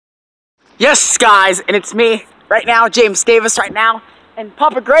Yes, guys, and it's me right now, James Davis right now. And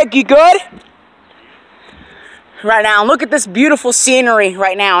Papa Greg, you good? Right now, look at this beautiful scenery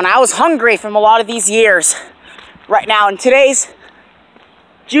right now. And I was hungry from a lot of these years right now. And today's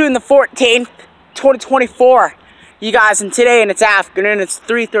June the 14th, 2024. You guys, and today, and it's afternoon, it's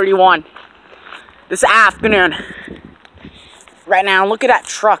 3:31 this afternoon. Right now, look at that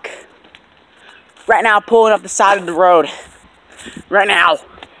truck. Right now, pulling up the side of the road. Right now.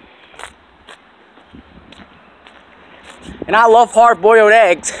 And I love hard-boiled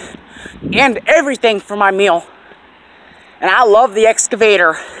eggs and everything for my meal. And I love the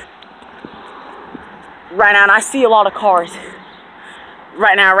excavator. Right now, and I see a lot of cars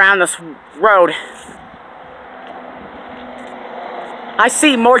right now around this road. I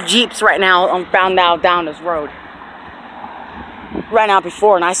see more Jeeps right now bound down this road. Right now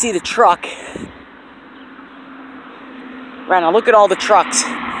before, and I see the truck. Right now, look at all the trucks.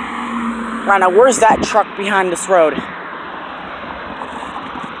 Right now, where's that truck behind this road?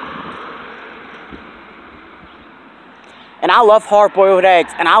 And I love hard-boiled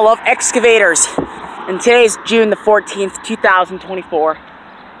eggs, and I love excavators. And today's June the 14th, 2024.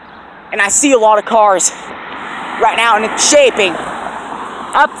 And I see a lot of cars right now, and it's shaping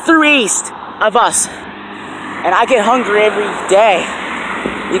up through east of us. And I get hungry every day.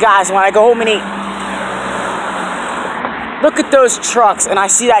 You guys, when I go home and eat. Look at those trucks, and I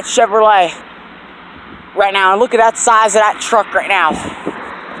see that Chevrolet right now. And look at that size of that truck right now.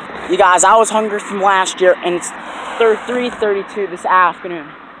 You guys, I was hungry from last year, and it's 3:32 this afternoon.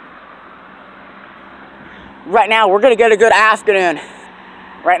 Right now, we're gonna get a good afternoon.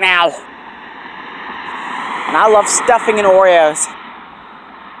 Right now. And I love stuffing and Oreos.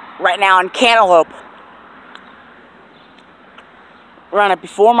 Right now, and cantaloupe. Right now,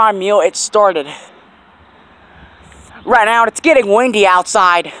 before my meal, it started. Right now, it's getting windy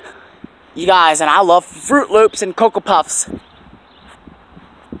outside. You guys, and I love Fruit Loops and Cocoa Puffs.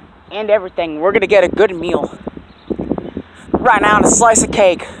 And everything. We're gonna get a good meal. Right now, and a slice of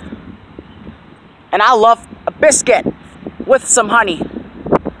cake. And I love a biscuit with some honey.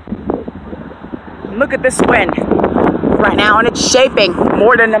 And look at this wind right now, and it's shaping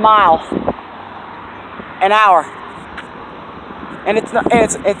more than a mile an hour. And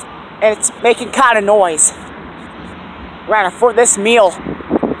it's making kind of noise. Right now, for this meal,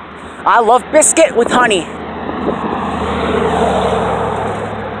 I love biscuit with honey.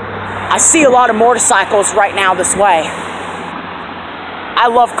 I see a lot of motorcycles right now this way. I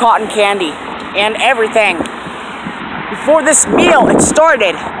love cotton candy and everything. Before this meal, it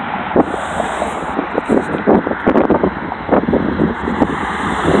started.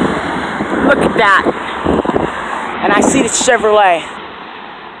 Look at that. And I see the Chevrolet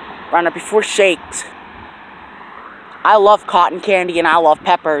right now before shakes. I love cotton candy, and I love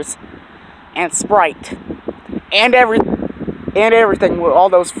peppers and Sprite and everything with all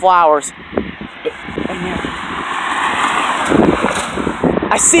those flowers.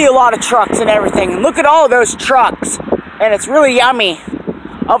 I see a lot of trucks and everything. And look at all those trucks. And it's really yummy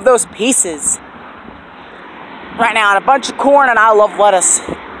of those pieces. Right now, and a bunch of corn, and I love lettuce.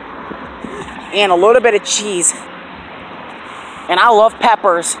 And a little bit of cheese. And I love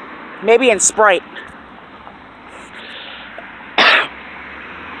peppers. Maybe in Sprite.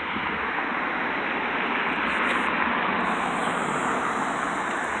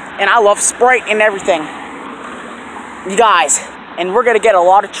 And I love Sprite and everything. You guys. And we're going to get a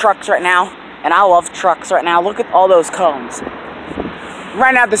lot of trucks right now. And I love trucks right now. Look at all those cones.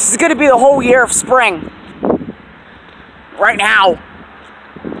 Right now, this is going to be the whole year of spring. Right now.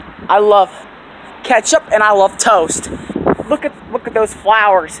 I love ketchup and I love toast. Look at those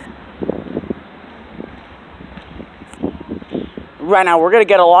flowers. Right now, we're going to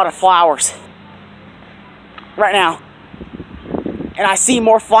get a lot of flowers. Right now. And I see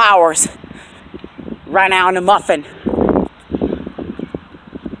more flowers. Right now in the muffin.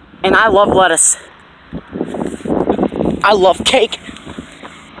 And I love lettuce. I love cake.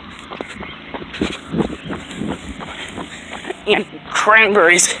 And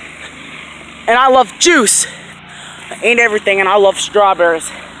cranberries. And I love juice. And everything. And I love strawberries.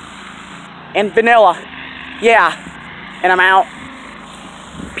 And vanilla. Yeah. And I'm out.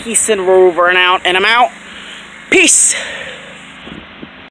 Peace, and we're over and out. And I'm out. Peace.